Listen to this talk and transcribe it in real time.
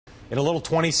In a little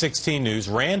 2016 news,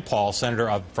 Rand Paul,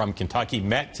 senator from Kentucky,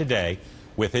 met today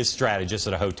with his strategist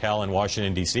at a hotel in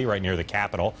Washington, D.C., right near the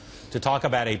Capitol, to talk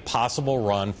about a possible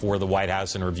run for the White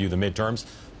House and review the midterms.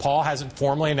 Paul hasn't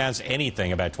formally announced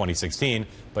anything about 2016,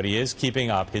 but he is keeping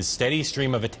up his steady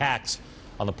stream of attacks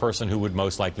on the person who would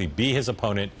most likely be his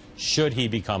opponent should he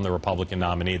become the Republican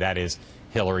nominee, that is,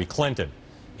 Hillary Clinton.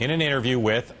 In an interview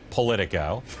with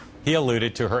Politico, he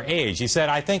alluded to her age. He said,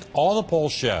 "I think all the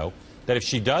polls show that if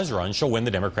she does run, she'll win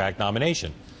the Democratic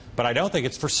nomination. But I don't think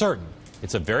it's for certain.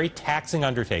 It's a very taxing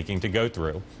undertaking to go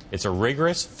through. It's a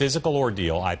rigorous physical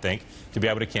ordeal, I think, to be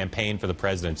able to campaign for the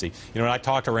presidency." You know, when I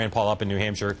talked to Rand Paul up in New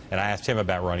Hampshire and I asked him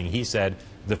about running, he said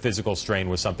the physical strain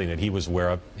was something that he was aware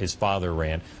of. His father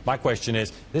ran. My question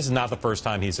is, this is not the first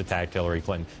time he's attacked Hillary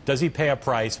Clinton. Does he pay a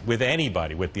price with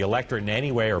anybody, with the electorate in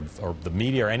any way, or the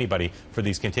media or anybody, for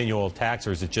these continual attacks,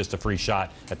 or is it just a free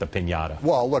shot at the piñata?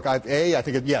 Well, look, I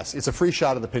think, yes, it's a free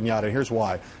shot at the piñata. Here's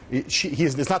why.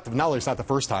 It's not only it's not the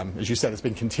first time, as you said, it's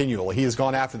been continual. He has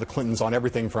gone after the Clintons on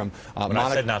everything from When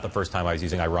I said not the first time, I was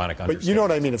using ironic understatement. But you know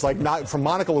what I mean. It's like from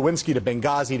Monica Lewinsky to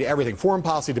Benghazi to everything. Foreign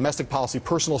policy, domestic policy,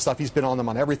 personal stuff. He's been on them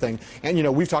on everything. And, you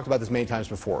know, we've talked about this many times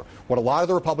before. What a lot of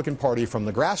the Republican Party, from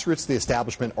the grassroots to the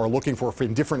establishment, are looking for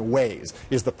in different ways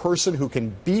is the person who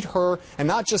can beat her, and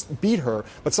not just beat her,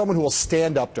 but someone who will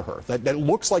stand up to her. That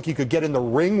looks like he could get in the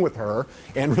ring with her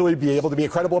and really be able to be a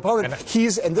credible opponent.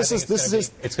 It's going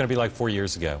to be like 4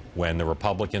 years ago when the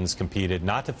Republicans competed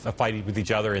not to fight with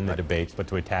each other in the debates, but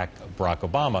to attack Barack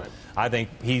Obama. I think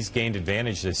he's gained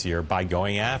advantage this year by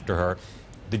going after her.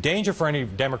 The danger for any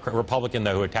Republican,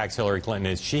 though, who attacks Hillary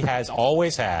Clinton is she has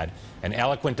always had an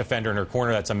eloquent defender in her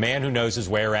corner. That's a man who knows his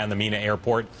way around the MENA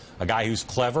airport, a guy who's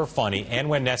clever, funny, and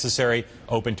when necessary,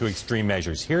 open to extreme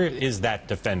measures. Here is that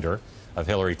defender of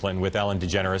Hillary Clinton with Ellen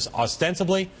DeGeneres,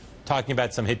 ostensibly talking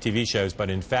about some hit TV shows, but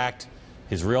in fact,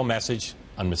 his real message,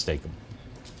 unmistakable.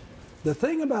 The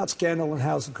thing about Scandal and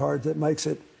House of Cards that makes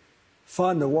it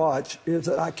fun to watch is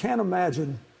that I can't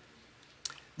imagine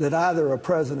that either a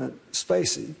President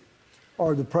Spacey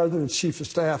or the President's Chief of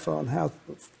Staff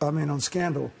on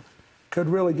Scandal could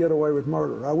really get away with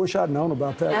murder. I wish I'd known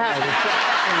about that when I was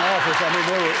in office. I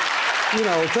mean, you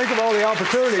know, think of all the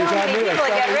opportunities so I many people to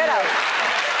get rid of.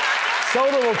 So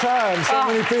little time, so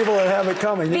many people that have it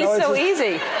coming. He's so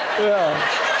easy. Yeah,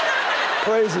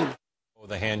 crazy.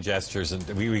 The hand gestures, and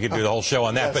we could do the whole show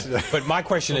on that. Yes. But my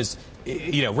question is,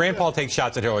 you know, Rand Paul takes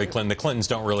shots at Hillary Clinton. The Clintons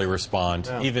don't really respond.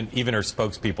 Yeah. Even her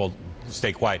spokespeople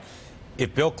stay quiet.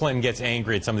 If Bill Clinton gets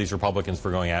angry at some of these Republicans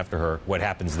for going after her, what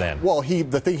happens then? Well,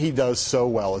 the thing he does so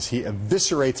well is he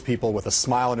eviscerates people with a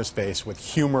smile on his face, with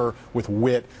humor, with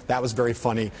wit. That was very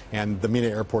funny. And the MENA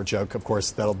airport joke, of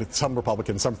course, that'll be some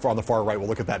Republicans, some on the far right will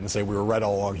look at that and say we were right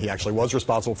all along. He actually was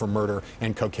responsible for murder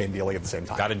and cocaine dealing at the same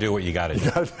time. Got to do what you got to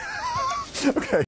do. Okay.